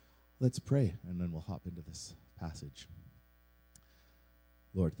Let's pray, and then we'll hop into this passage.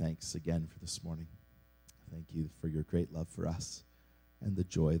 Lord, thanks again for this morning. Thank you for your great love for us and the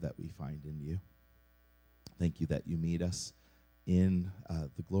joy that we find in you. Thank you that you meet us in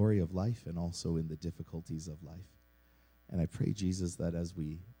the glory of life and also in the difficulties of life. And I pray, Jesus, that as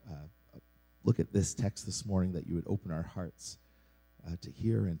we look at this text this morning, that you would open our hearts to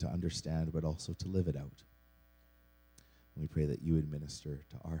hear and to understand, but also to live it out. And we pray that you would minister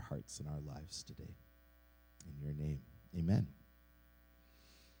to our hearts and our lives today. In your name, amen.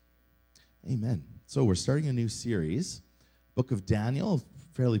 Amen. So we're starting a new series, Book of Daniel,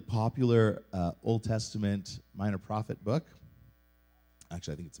 fairly popular Old Testament minor prophet book.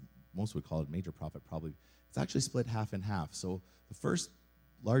 Actually, I think most would call it major prophet, probably. It's actually split half and half. So the first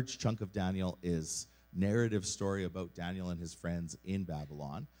large chunk of Daniel is narrative story about Daniel and his friends in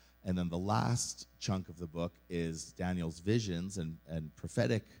Babylon. And then the last chunk of the book is Daniel's visions and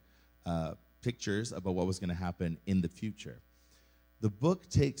prophetic pictures about what was going to happen in the future. The book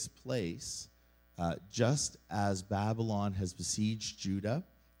takes place just as Babylon has besieged Judah.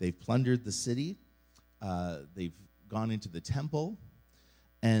 They've plundered the city. They've gone into the temple.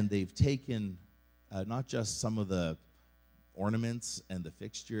 And they've taken not just some of the ornaments and the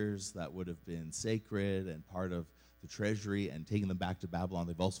fixtures that would have been sacred and part of the treasury and taken them back to Babylon.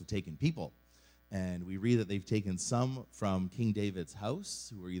 They've also taken people. And we read that they've taken some from King David's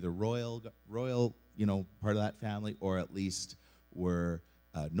house, who were either royal, part of that family, or at least were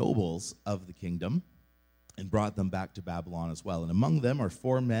nobles of the kingdom, and brought them back to Babylon as well. And among them are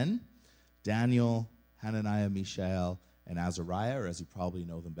 4 men, Daniel, Hananiah, Mishael, and Azariah, or as you probably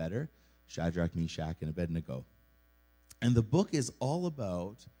know them better, Shadrach, Meshach, and Abednego. And the book is all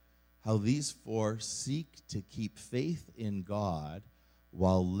about how these 4 seek to keep faith in God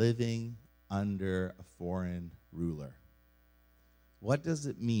while living under a foreign ruler. What does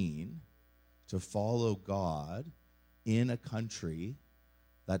it mean to follow God in a country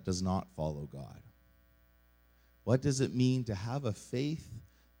that does not follow God? What does it mean to have a faith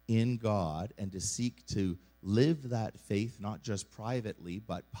in God and to seek to live that faith not just privately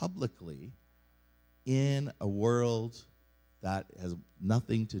but publicly in a world that has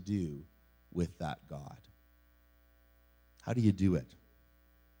nothing to do with that God? How do you do it?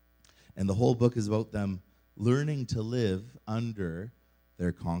 And the whole book is about them learning to live under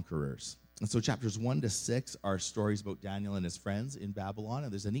their conquerors. And so chapters 1 to 6 are stories about Daniel and his friends in Babylon,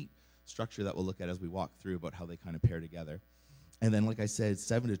 and there's a neat structure that we'll look at as we walk through about how they kind of pair together. And then, like I said,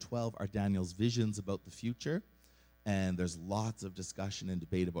 7 to 12 are Daniel's visions about the future, and there's lots of discussion and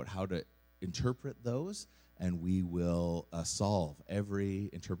debate about how to interpret those, and we will solve every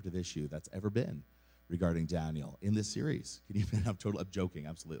interpretive issue that's ever been regarding Daniel in this series. Can you? I'm joking,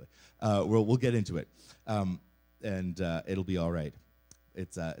 absolutely. We'll get into it, and it'll be all right.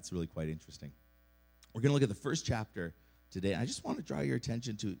 It's really quite interesting. We're going to look at the first chapter today. I just want to draw your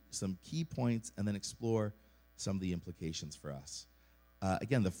attention to some key points and then explore some of the implications for us.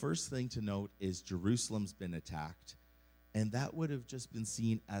 Again, the first thing to note is Jerusalem's been attacked, and that would have just been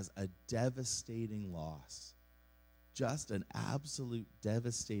seen as a devastating loss, just an absolute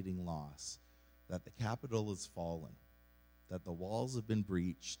devastating loss, that the capital has fallen, that the walls have been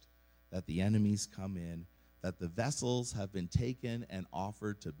breached, that the enemies come in, that the vessels have been taken and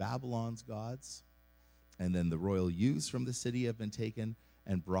offered to Babylon's gods, and then the royal youths from the city have been taken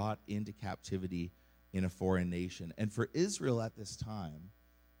and brought into captivity in a foreign nation. And for Israel at this time,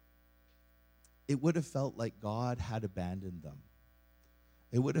 it would have felt like God had abandoned them.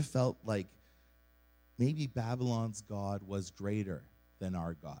 It would have felt like maybe Babylon's God was greater than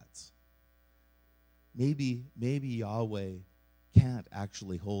our gods. Maybe Yahweh can't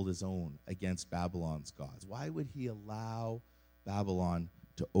actually hold his own against Babylon's gods. Why would he allow Babylon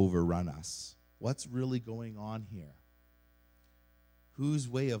to overrun us? What's really going on here? Whose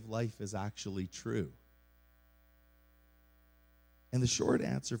way of life is actually true? And the short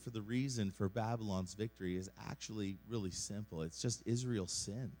answer for the reason for Babylon's victory is actually really simple. It's just Israel's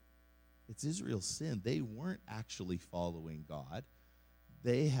sin. It's Israel's sin. They weren't actually following God.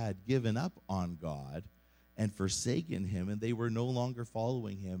 They had given up on God and forsaken him, and they were no longer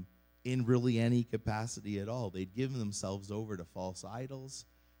following him in really any capacity at all. They'd given themselves over to false idols,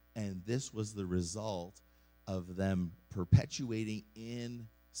 and this was the result of them perpetuating in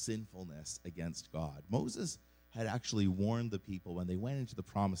sinfulness against God. Moses had actually warned the people when they went into the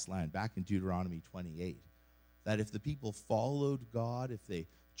promised land, back in Deuteronomy 28, that if the people followed God, if they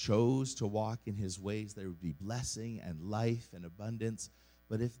chose to walk in his ways, there would be blessing and life and abundance.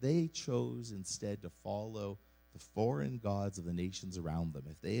 But if they chose instead to follow the foreign gods of the nations around them,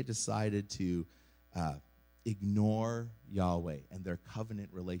 if they had decided to ignore Yahweh and their covenant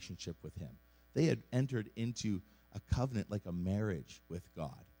relationship with him. They had entered into a covenant like a marriage with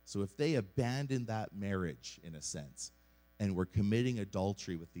God. So if they abandoned that marriage, in a sense, and were committing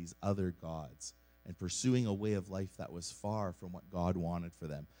adultery with these other gods and pursuing a way of life that was far from what God wanted for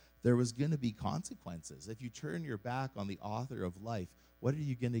them, there was going to be consequences. If you turn your back on the author of life, what are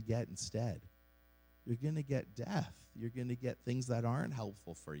you going to get instead? You're going to get death. You're going to get things that aren't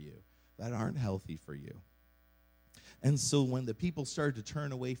helpful for you, that aren't healthy for you. And so when the people started to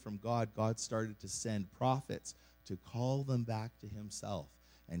turn away from God, God started to send prophets to call them back to himself.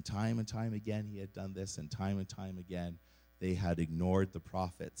 And time again, he had done this, and time again, they had ignored the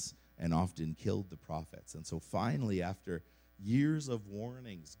prophets and often killed the prophets. And so finally, after years of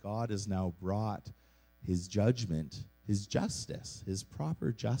warnings, God has now brought his judgment, his justice, his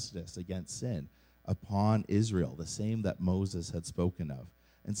proper justice against sin upon Israel, the same that Moses had spoken of.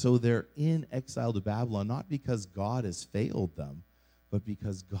 And so they're in exile to Babylon, not because God has failed them, but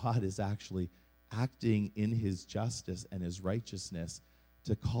because God is actually acting in his justice and his righteousness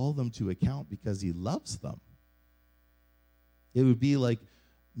to call them to account because he loves them. It would be like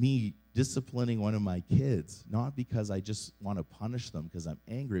me disciplining one of my kids, not because I just want to punish them because I'm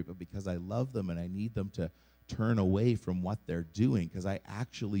angry, but because I love them and I need them to turn away from what they're doing because I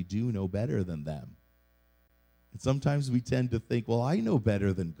actually do know better than them. And sometimes we tend to think, well, I know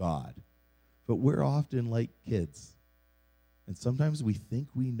better than God. But we're often like kids. And sometimes we think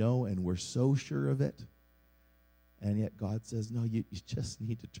we know and we're so sure of it. And yet God says, no, you just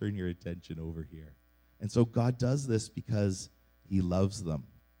need to turn your attention over here. And so God does this because he loves them.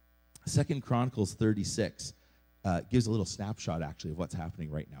 2 Chronicles 36 gives a little snapshot, actually, of what's happening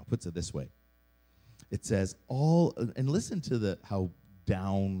right now. Puts it this way. It says, and listen to how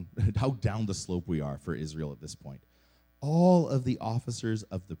down the slope we are for Israel at this point. All of the officers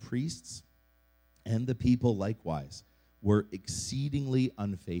of the priests and the people likewise were exceedingly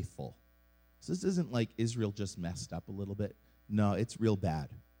unfaithful. So this isn't like Israel just messed up a little bit. No, it's real bad.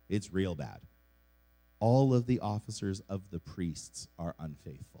 It's real bad. All of the officers of the priests are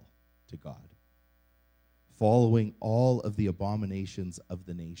unfaithful to God, following all of the abominations of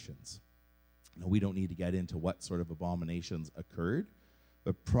the nations. Now, we don't need to get into what sort of abominations occurred,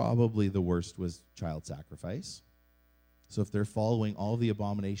 but probably the worst was child sacrifice. So if they're following all the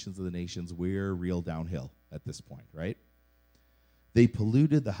abominations of the nations, we're real downhill at this point, right? They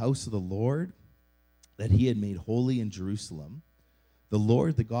polluted the house of the Lord that he had made holy in Jerusalem. The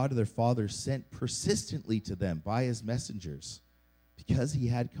Lord, the God of their fathers, sent persistently to them by his messengers because he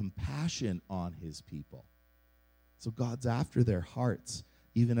had compassion on his people. So God's after their hearts,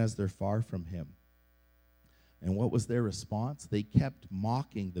 even as they're far from him. And what was their response? They kept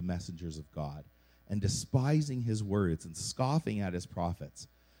mocking the messengers of God and despising his words and scoffing at his prophets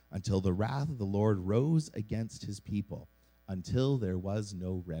until the wrath of the Lord rose against his people, until there was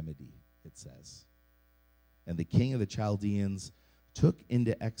no remedy, it says. And the king of the Chaldeans took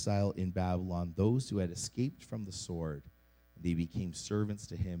into exile in Babylon those who had escaped from the sword. They became servants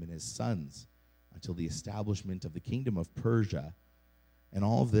to him and his sons until the establishment of the kingdom of Persia. And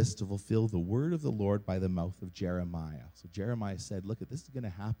all of this to fulfill the word of the Lord by the mouth of Jeremiah. So Jeremiah said, look, this is going to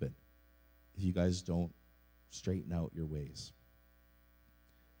happen if you guys don't straighten out your ways.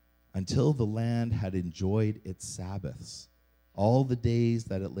 Until the land had enjoyed its Sabbaths, all the days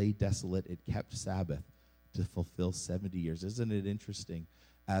that it lay desolate, it kept Sabbath to fulfill 70 years. Isn't it interesting?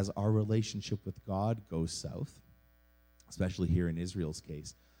 As our relationship with God goes south, especially here in Israel's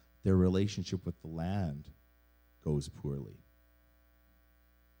case, their relationship with the land goes poorly.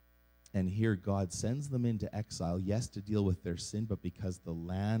 And here God sends them into exile, yes, to deal with their sin, but because the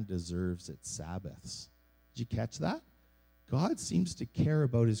land deserves its Sabbaths. Did you catch that? God seems to care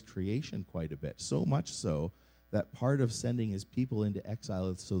about his creation quite a bit, so much so that part of sending his people into exile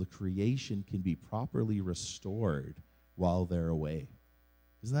is so the creation can be properly restored while they're away.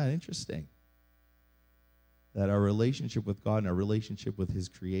 Isn't that interesting? That our relationship with God and our relationship with his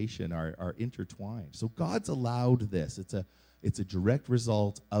creation are intertwined. So God's allowed this. It's a direct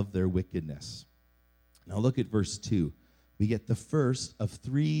result of their wickedness. Now look at verse 2. We get the first of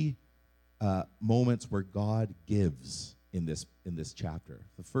three moments where God gives in this chapter.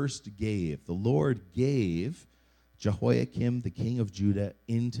 The first gave. The Lord gave Jehoiakim, the king of Judah,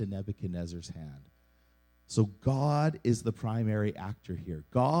 into Nebuchadnezzar's hand. So God is the primary actor here.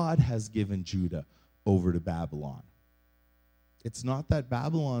 God has given Judah over to Babylon. It's not that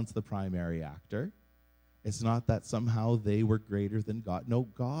Babylon's the primary actor. It's not that somehow they were greater than God. No,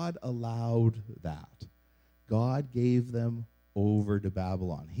 God allowed that. God gave them over to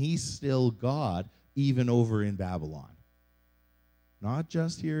Babylon. He's still God, even over in Babylon. Not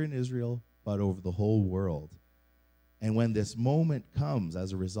just here in Israel, but over the whole world. And when this moment comes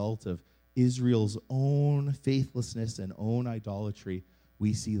as a result of Israel's own faithlessness and own idolatry,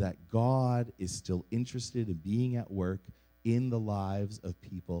 we see that God is still interested in being at work in the lives of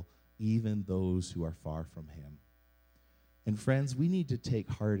people, even those who are far from him. And friends, we need to take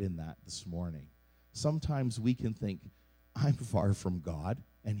heart in that this morning. Sometimes we can think, I'm far from God,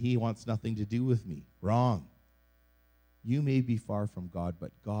 and he wants nothing to do with me. Wrong. You may be far from God,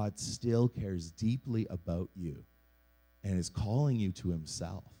 but God still cares deeply about you and is calling you to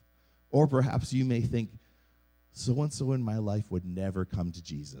himself. Or perhaps you may think, so-and-so in my life would never come to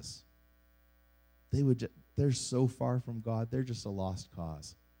Jesus. They're so far from God, they're just a lost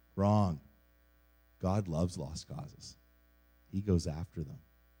cause. Wrong. God loves lost causes. He goes after them.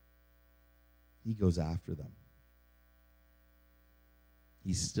 He goes after them.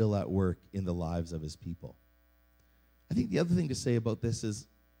 He's still at work in the lives of his people. I think the other thing to say about this is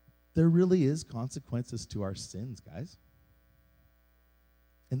there really is consequences to our sins, guys.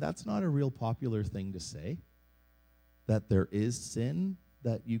 And that's not a real popular thing to say, that there is sin,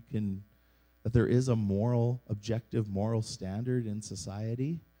 that there is a objective moral standard in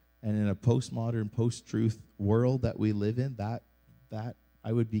society. And in a postmodern, post-truth world that we live in, that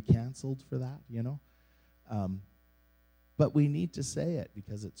I would be canceled for that, you know. But we need to say it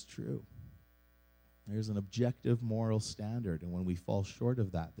because it's true. There's an objective moral standard, and when we fall short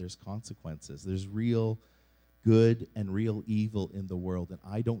of that, there's consequences. There's real good and real evil in the world, and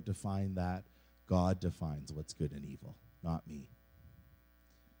I don't define that. God defines what's good and evil, not me.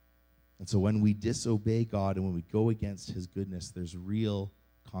 And so when we disobey God and when we go against his goodness, there's real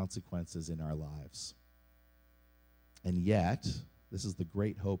consequences in our lives. And yet, this is the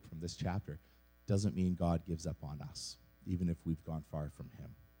great hope from this chapter, doesn't mean God gives up on us, even if we've gone far from him.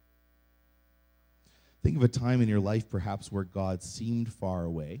 Think of a time in your life perhaps where God seemed far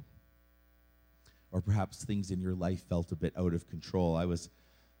away, or perhaps things in your life felt a bit out of control. I was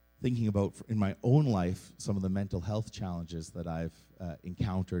thinking about, in my own life, some of the mental health challenges that I've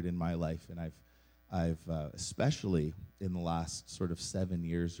encountered in my life, and I've especially in the last sort of 7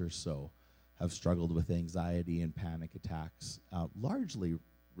 years or so, have struggled with anxiety and panic attacks, largely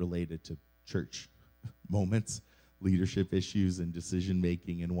related to church moments, leadership issues and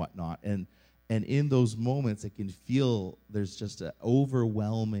decision-making and whatnot. And in those moments, it can feel there's just an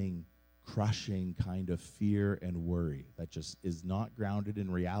overwhelming, crushing kind of fear and worry that just is not grounded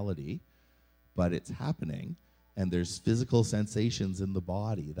in reality, but it's happening. And there's physical sensations in the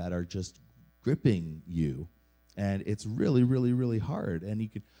body that are just gripping you. And it's really, really, really hard. And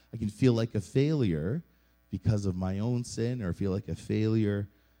I can feel like a failure because of my own sin, or feel like a failure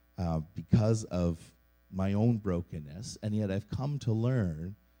because of my own brokenness. And yet I've come to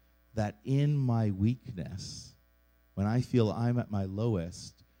learn that in my weakness, when I feel I'm at my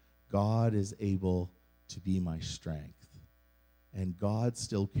lowest, God is able to be my strength. And God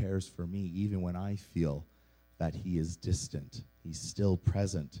still cares for me even when I feel that he is distant. He's still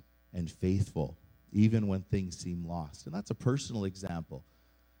present and faithful, even when things seem lost. And that's a personal example.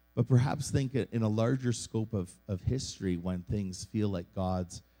 But perhaps think in a larger scope of history, when things feel like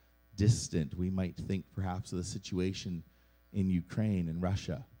God's distant, we might think perhaps of the situation in Ukraine and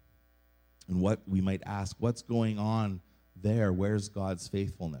Russia. And what we might ask, what's going on there? Where's God's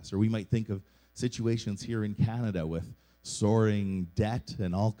faithfulness? Or we might think of situations here in Canada with soaring debt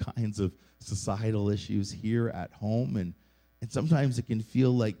and all kinds of societal issues here at home. And sometimes it can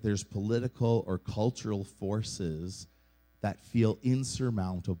feel like there's political or cultural forces that feel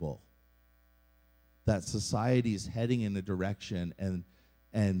insurmountable, that society is heading in a direction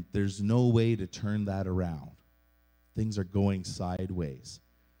and there's no way to turn that around. Things are going sideways.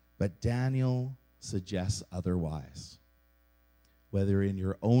 But Daniel suggests otherwise. Whether in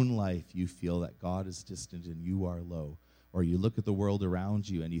your own life you feel that God is distant and you are low, or you look at the world around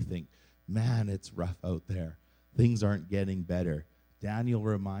you and you think, man, it's rough out there. Things aren't getting better. Daniel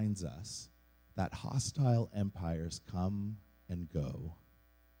reminds us that hostile empires come and go,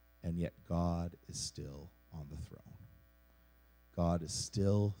 and yet God is still on the throne. God is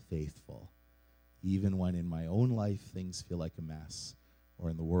still faithful, even when in my own life things feel like a mess, or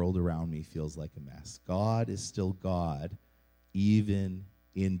in the world around me feels like a mess. God is still God, even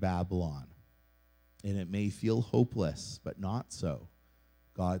in Babylon. And it may feel hopeless, but not so.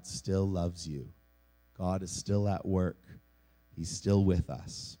 God still loves you. God is still at work. He's still with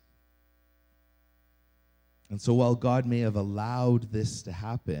us. And so while God may have allowed this to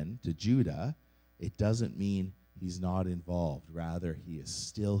happen to Judah, it doesn't mean he's not involved. Rather, he is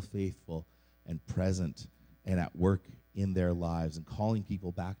still faithful and present and at work in their lives and calling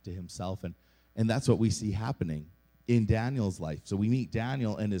people back to himself. And that's what we see happening in Daniel's life. So we meet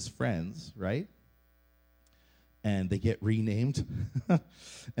Daniel and his friends, right? And they get renamed, and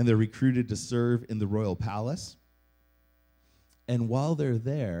they're recruited to serve in the royal palace. And while they're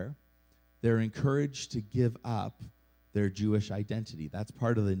there, they're encouraged to give up their Jewish identity. That's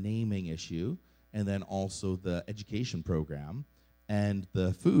part of the naming issue, and then also the education program and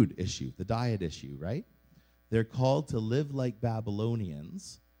the food issue, the diet issue, right? They're called to live like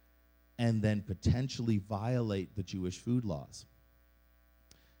Babylonians and then potentially violate the Jewish food laws.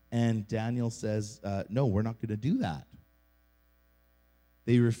 And Daniel says, no, we're not going to do that.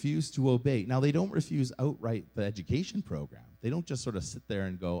 They refuse to obey. Now, they don't refuse outright the education program. They don't just sort of sit there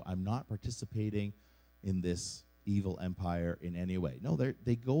and go, I'm not participating in this evil empire in any way. No,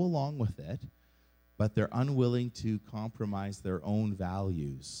 they go along with it, but they're unwilling to compromise their own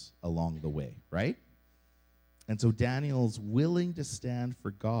values along the way, right? And so Daniel's willing to stand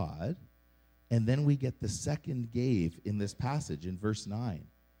for God, and then we get the second gave in this passage in verse 9.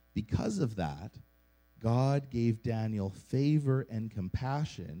 Because of that, God gave Daniel favor and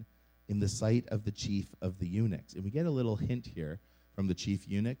compassion in the sight of the chief of the eunuchs. And we get a little hint here from the chief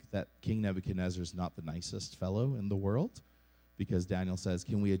eunuch that King Nebuchadnezzar is not the nicest fellow in the world, because Daniel says,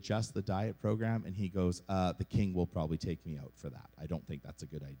 can we adjust the diet program? And he goes, the king will probably take me out for that. I don't think that's a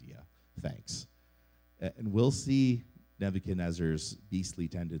good idea. Thanks. And we'll see Nebuchadnezzar's beastly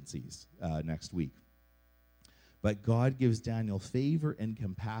tendencies next week. But God gives Daniel favor and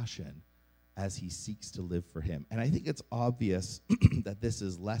compassion as he seeks to live for him. And I think it's obvious that this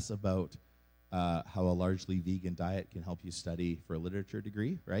is less about how a largely vegan diet can help you study for a literature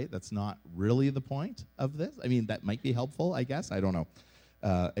degree, right? That's not really the point of this. I mean, that might be helpful, I guess. I don't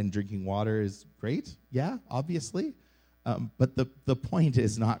know. And drinking water is great. Yeah, obviously. But the point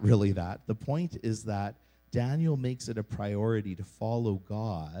is not really that. The point is that Daniel makes it a priority to follow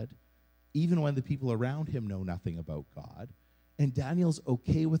God, even when the people around him know nothing about God. And Daniel's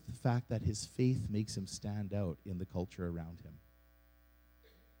okay with the fact that his faith makes him stand out in the culture around him.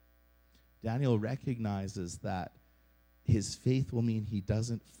 Daniel recognizes that his faith will mean he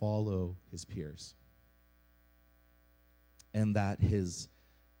doesn't follow his peers, and that his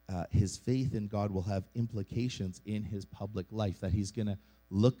faith in God will have implications in his public life, that he's going to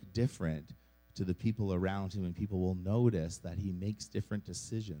look different to the people around him, and people will notice that he makes different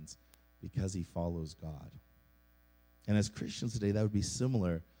decisions because he follows God. And as Christians today, that would be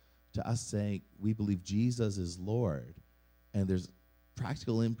similar to us saying we believe Jesus is Lord, and there's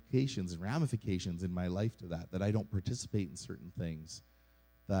practical implications and ramifications in my life to that I don't participate in certain things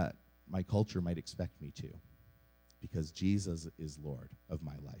that my culture might expect me to, because Jesus is Lord of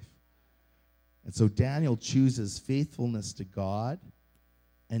my life. And so Daniel chooses faithfulness to God,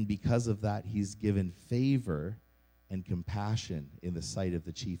 and because of that, he's given favor and compassion in the sight of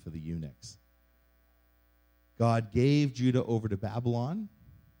the chief of the eunuchs. God gave Judah over to Babylon.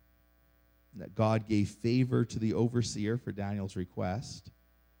 That God gave favor to the overseer for Daniel's request.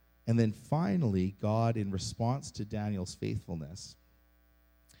 And then finally, God, in response to Daniel's faithfulness,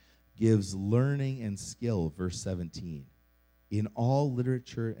 gives learning and skill, verse 17, in all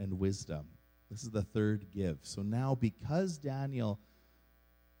literature and wisdom. This is the third give. So now, because Daniel's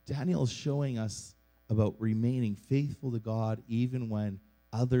showing us about remaining faithful to God even when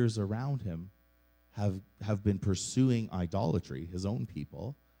others around him have been pursuing idolatry, his own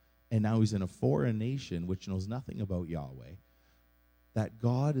people, and now he's in a foreign nation which knows nothing about Yahweh, that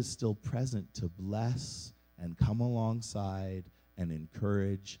God is still present to bless and come alongside and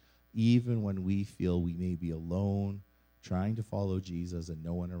encourage, even when we feel we may be alone trying to follow Jesus and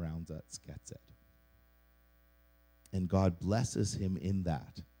no one around us gets it. And God blesses him in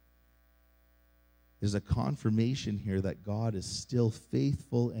that. There's a confirmation here that God is still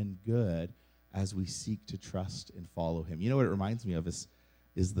faithful and good as we seek to trust and follow him. You know what it reminds me of is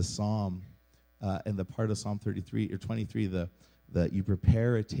the psalm and the part of Psalm 33 or 23, the you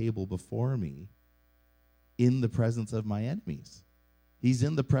prepare a table before me in the presence of my enemies. He's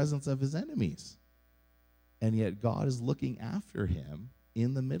in the presence of his enemies. And yet God is looking after him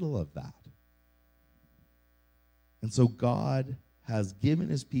in the middle of that. And so God has given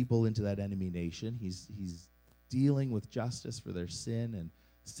his people into that enemy nation. He's dealing with justice for their sin and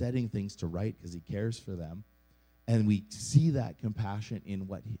setting things to right because he cares for them. And we see that compassion in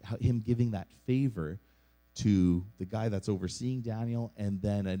him giving that favor to the guy that's overseeing Daniel, and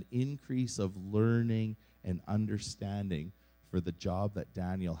then an increase of learning and understanding for the job that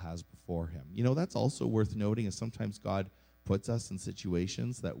Daniel has before him. You know, that's also worth noting, is sometimes God puts us in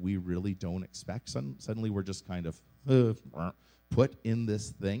situations that we really don't expect. Suddenly we're just kind of put in this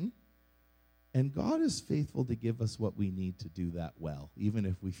thing. And God is faithful to give us what we need to do that well, even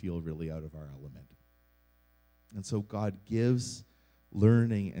if we feel really out of our element. And so God gives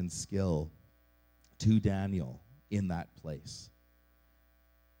learning and skill to Daniel in that place.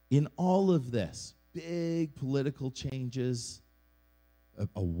 In all of this, big political changes,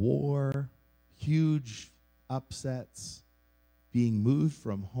 a war, huge upsets, being moved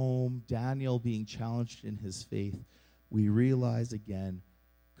from home, Daniel being challenged in his faith, we realize again,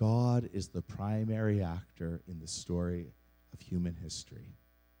 God is the primary actor in the story of human history.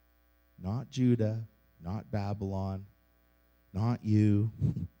 Not Judah, not Babylon, not you,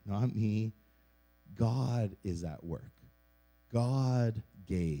 not me. God is at work. God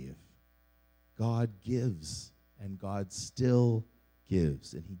gave. God gives, and God still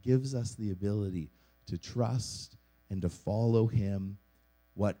gives. And he gives us the ability to trust and to follow him,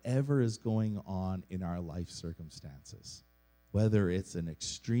 whatever is going on in our life circumstances. Whether it's an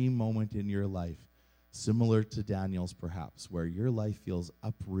extreme moment in your life, similar to Daniel's perhaps, where your life feels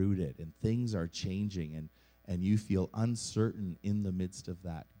uprooted and things are changing and you feel uncertain in the midst of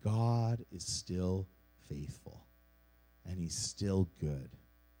that, God is still faithful and he's still good.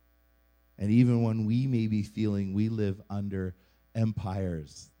 And even when we may be feeling we live under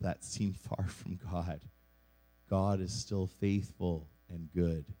empires that seem far from God, God is still faithful and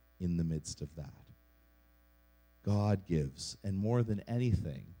good in the midst of that. God gives, and more than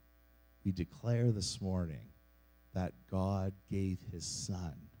anything, we declare this morning that God gave his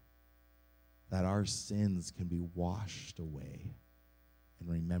Son, that our sins can be washed away and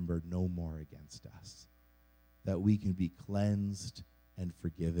remembered no more against us, that we can be cleansed and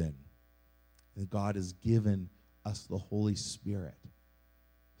forgiven. And God has given us the Holy Spirit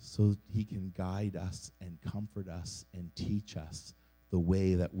so he can guide us and comfort us and teach us the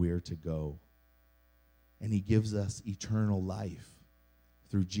way that we're to go. And he gives us eternal life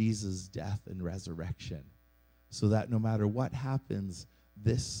through Jesus' death and resurrection, so that no matter what happens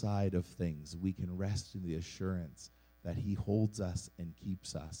this side of things, we can rest in the assurance that he holds us and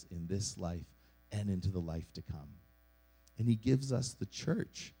keeps us in this life and into the life to come. And he gives us the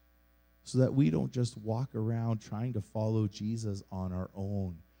church so that we don't just walk around trying to follow Jesus on our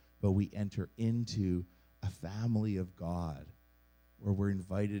own, but we enter into a family of God where we're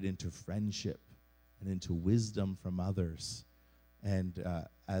invited into friendship and into wisdom from others. And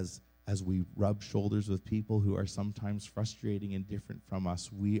as we rub shoulders with people who are sometimes frustrating and different from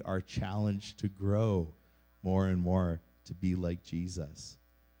us, we are challenged to grow more and more to be like Jesus.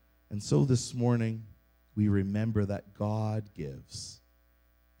 And so this morning, we remember that God gives,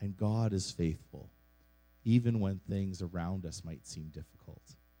 and God is faithful, even when things around us might seem difficult.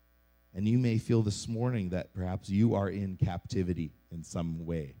 And you may feel this morning that perhaps you are in captivity in some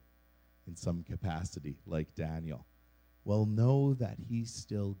way, in some capacity, like Daniel. Well, know that he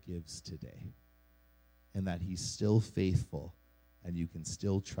still gives today, and that he's still faithful, and you can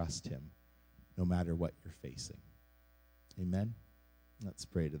still trust him no matter what you're facing. Amen? Let's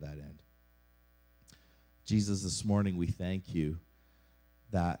pray to that end. Jesus, this morning we thank you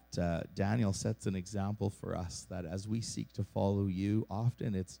that Daniel sets an example for us, that as we seek to follow you,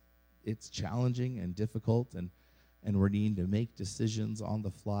 often it's challenging and difficult, and we're needing to make decisions on the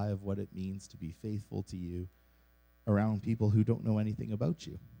fly of what it means to be faithful to you around people who don't know anything about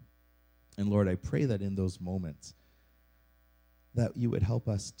you. And Lord, I pray that in those moments that you would help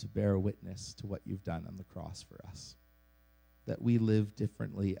us to bear witness to what you've done on the cross for us, that we live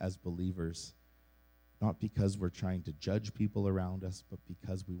differently as believers, not because we're trying to judge people around us, but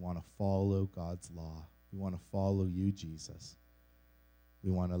because we want to follow God's law. We want to follow you, Jesus.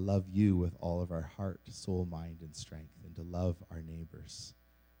 We want to love you with all of our heart, soul, mind, and strength, and to love our neighbors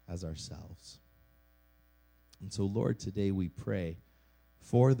as ourselves. And so, Lord, today we pray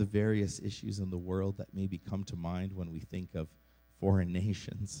for the various issues in the world that maybe come to mind when we think of foreign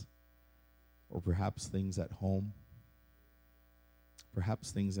nations, or perhaps things at home,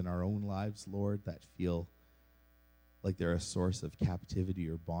 perhaps things in our own lives, Lord, that feel like they're a source of captivity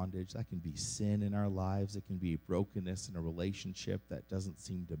or bondage. That can be sin in our lives. It can be brokenness in a relationship that doesn't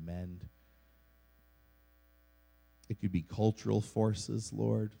seem to mend. It could be cultural forces,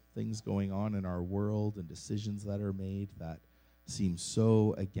 Lord, things going on in our world and decisions that are made that seem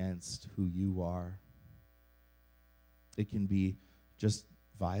so against who you are. It can be just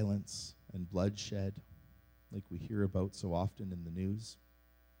violence and bloodshed, like we hear about so often in the news.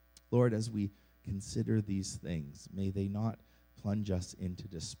 Lord, as we consider these things, may they not plunge us into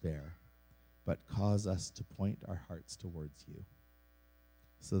despair, but cause us to point our hearts towards you,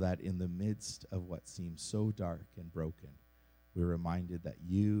 so that in the midst of what seems so dark and broken, we're reminded that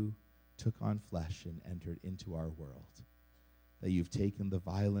you took on flesh and entered into our world, that you've taken the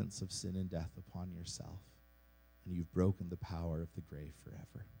violence of sin and death upon yourself, and you've broken the power of the grave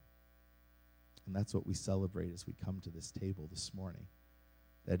forever. And that's what we celebrate as we come to this table this morning,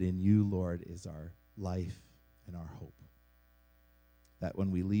 that in you, Lord, is our life and our hope. That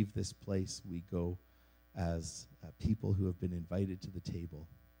when we leave this place, we go as people who have been invited to the table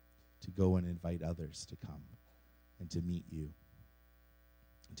to go and invite others to come and to meet you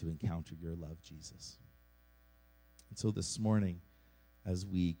and to encounter your love, Jesus. And so this morning, as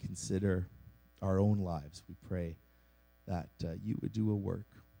we consider our own lives, we pray that you would do a work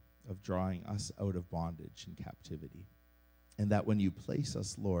of drawing us out of bondage and captivity. And that when you place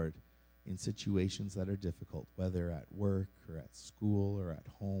us, Lord, in situations that are difficult, whether at work or at school or at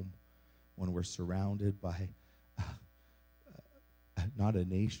home, when we're surrounded by not a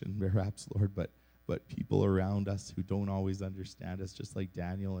nation perhaps, Lord, but people around us who don't always understand us, just like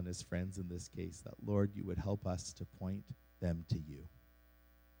Daniel and his friends in this case, that, Lord, you would help us to point them to you.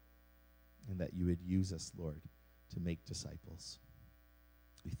 And that you would use us, Lord, to make disciples.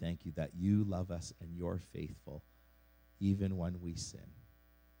 We thank you that you love us and you're faithful even when we sin,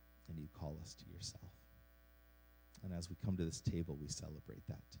 and you call us to yourself. And as we come to this table, we celebrate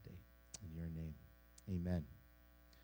that today. In your name, amen.